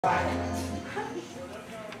I'm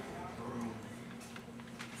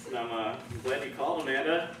glad you called,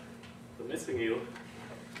 Amanda. I'm missing you.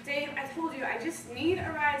 Dave, I told you, I just need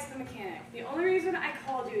a ride to the mechanic. The only reason I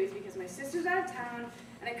called you is because my sister's out of town,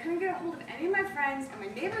 and I couldn't get a hold of any of my friends, and my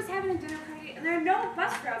neighbor's having a dinner party, and there are no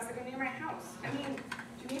bus routes that go near my house. I mean,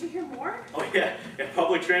 do you need to hear more? Oh yeah,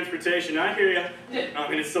 public transportation, I hear you. I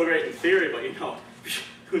mean, it's so great in theory, but you know,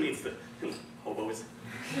 who needs the hobos?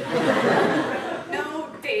 No,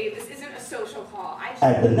 Dave, this isn't a social call.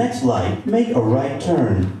 At the next light, make a right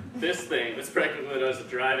turn. This practically does the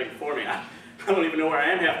driving for me. I don't even know where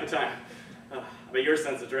I am half the time. But your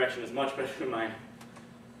sense of direction is much better than mine.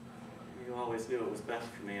 You always knew it was best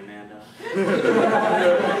for me, Amanda.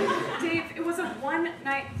 Dave, it was a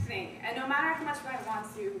one-night thing, and no matter how much I want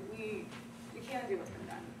to, we can't do what's been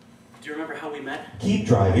done. Do you remember how we met? Keep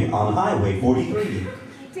driving on Highway 43.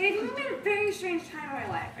 Dave, you made a very strange time in my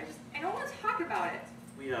life. I don't want to talk about it.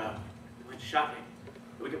 We went shopping.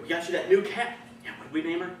 We got you that new cat. Yeah, what did we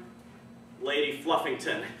name her? Lady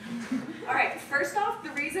Fluffington. All right, first off,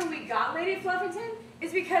 the reason we got Lady Fluffington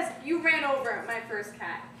is because you ran over my first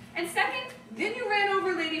cat. And second, then you ran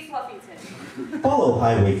over Lady Fluffington. Follow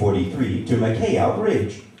Highway 43 to McKayout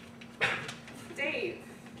Ridge. Dave.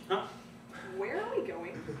 Huh? Where are we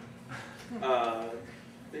going?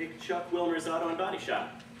 Big Chuck Wilner's Auto and Body Shop.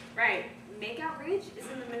 Right. Makeout Ridge is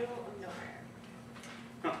in the middle of nowhere.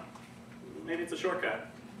 Huh. Maybe it's a shortcut.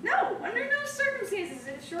 No, under no circumstances is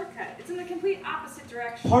it a shortcut. It's in the complete opposite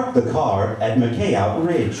direction. Park the car at McKayout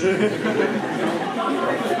Ridge.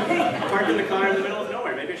 Parking the car in the middle of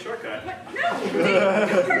nowhere, maybe a shortcut. What? No, Dave,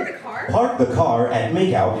 don't park the car. Park the car at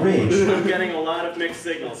Makeout Ridge. I'm getting a lot of mixed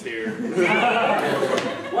signals here.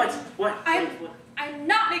 Dave. What? I'm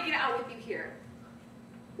not making out with you here.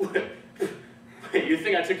 What? Wait, you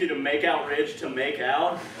think I took you to Makeout Ridge to make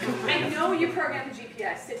out? I know you programmed the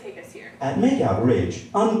GPS to take us here. At Makeout Ridge,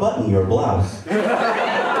 unbutton your blouse. Why'd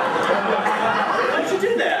you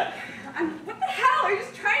do that? What the hell? Are you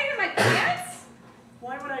just trying to get in my pants?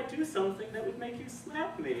 Why would I do something that would make you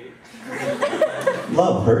slap me?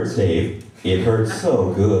 Love hurts, Dave. It hurts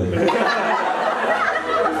so good. Dave,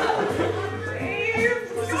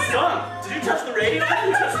 What's this song? Did you touch the radio? Did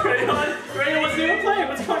you touch the radio? The radio wasn't even playing.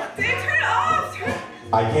 What's going on? Dave, turn it off!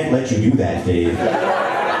 I can't let you do that, Dave.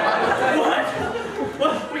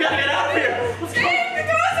 What? We gotta get out of here. What's going on? Dave, the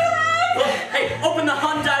doors are locked! Hey, open the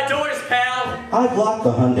Hyundai doors, pal. I've locked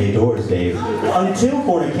the Hyundai doors, Dave. Until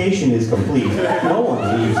fornication is complete, no one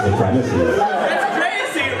leaves the premises. That's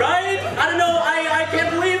crazy, right? I don't know. I can't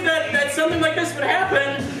believe that something like this would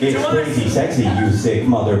happen. It's crazy sexy, you sick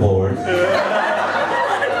motherboard.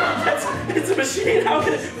 It's a machine.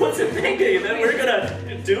 What's it thinking that we're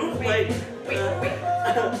gonna do? Wait.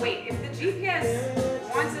 If the GPS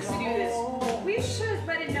wants us to do this, we should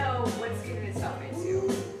let it know what's getting itself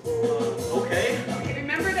into. Okay. Okay,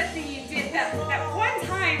 remember that thing you did that one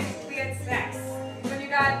time we had sex when you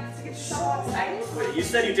got to get so excited? Wait, you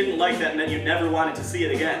said you didn't like that and then you never wanted to see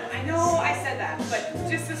it again. I know I said that, but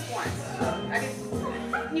just this once. I mean,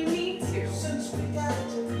 you need to.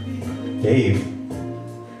 Dave,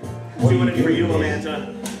 what Doing are it you for you, doing,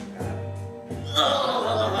 Amanda.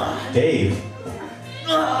 Dave?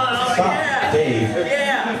 Stop, yeah. Dave.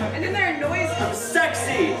 Yeah. And then there are noises.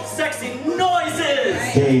 Sexy noises.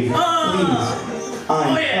 Dave, please.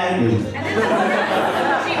 I'm frightened. And then the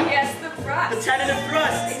GPS, the thrust. The tentative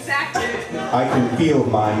thrust. Exactly. I can feel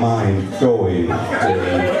my mind going, Dave.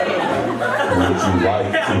 Would you like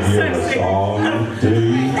to hear a song,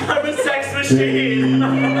 Dave? I'm a sex machine.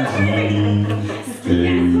 Dave.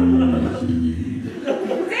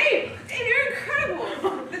 Dave, you're incredible.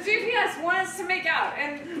 The GPS wants to make out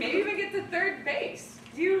and maybe even get to third base.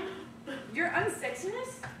 Your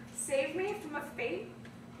unsexiness saved me from a fate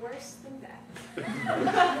worse than death.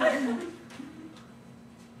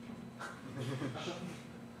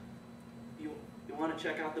 You want to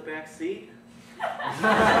check out the back seat?